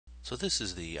So this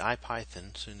is the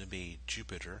IPython, soon to be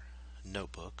Jupyter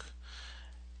notebook,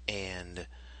 and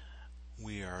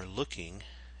we are looking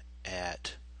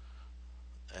at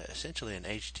essentially an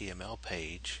HTML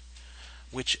page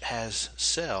which has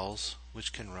cells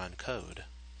which can run code.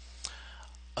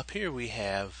 Up here we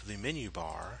have the menu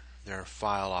bar. There are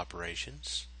file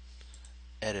operations,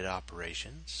 edit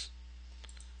operations.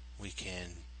 We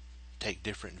can take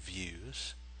different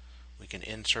views. We can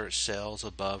insert cells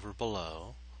above or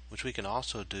below, which we can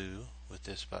also do with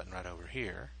this button right over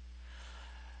here.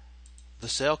 The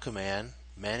cell command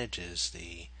manages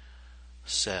the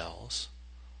cells.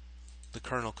 The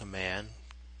kernel command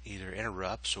either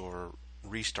interrupts or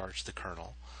restarts the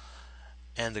kernel.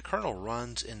 And the kernel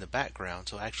runs in the background,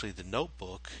 so actually the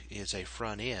notebook is a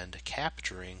front end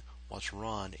capturing what's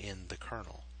run in the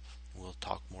kernel. We'll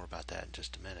talk more about that in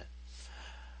just a minute.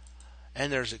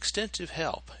 And there's extensive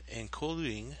help,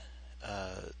 including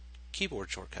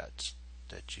keyboard shortcuts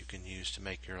that you can use to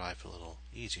make your life a little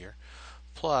easier,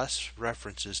 plus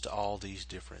references to all these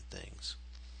different things.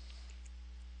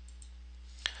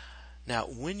 Now,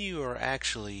 when you are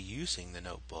actually using the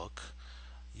notebook,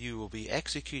 you will be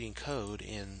executing code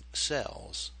in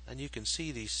cells, and you can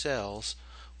see these cells,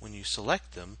 when you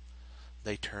select them,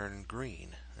 they turn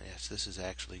green. Yes, this is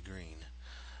actually green.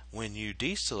 When you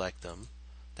deselect them,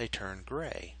 they turn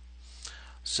gray.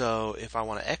 So if I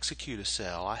want to execute a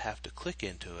cell, I have to click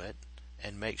into it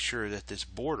and make sure that this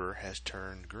border has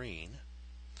turned green.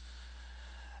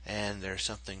 And there's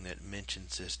something that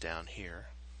mentions this down here.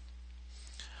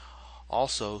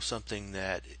 Also, something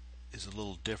that is a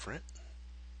little different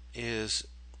is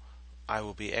I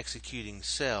will be executing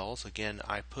cells. Again,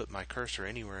 I put my cursor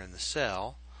anywhere in the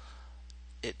cell,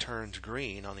 it turns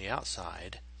green on the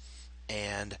outside,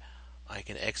 and I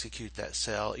can execute that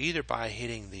cell either by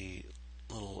hitting the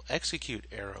little execute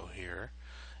arrow here,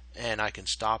 and I can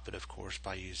stop it, of course,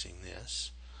 by using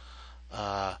this.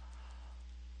 But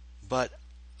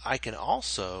I can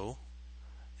also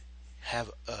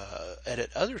have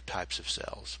edit other types of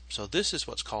cells. So this is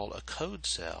what's called a code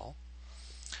cell.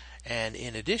 And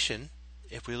in addition,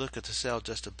 if we look at the cell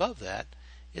just above that,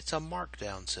 it's a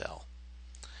markdown cell.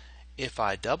 If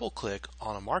I double click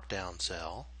on a markdown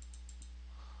cell,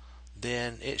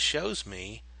 then it shows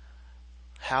me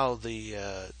how the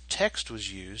text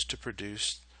was used to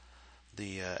produce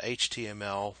the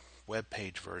HTML web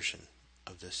page version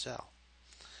of this cell.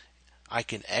 I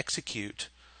can execute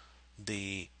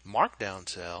the markdown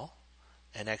cell,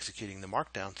 and executing the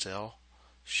markdown cell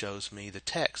shows me the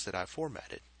text that I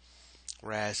formatted,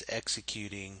 whereas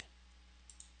executing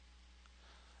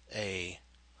a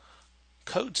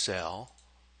code cell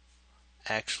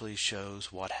actually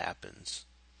shows what happens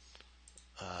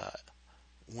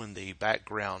when the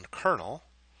background kernel,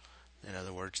 in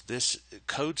other words, this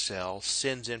code cell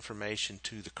sends information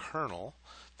to the kernel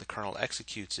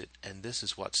executes it, and this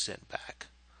is what's sent back,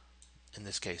 in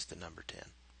this case the number 10.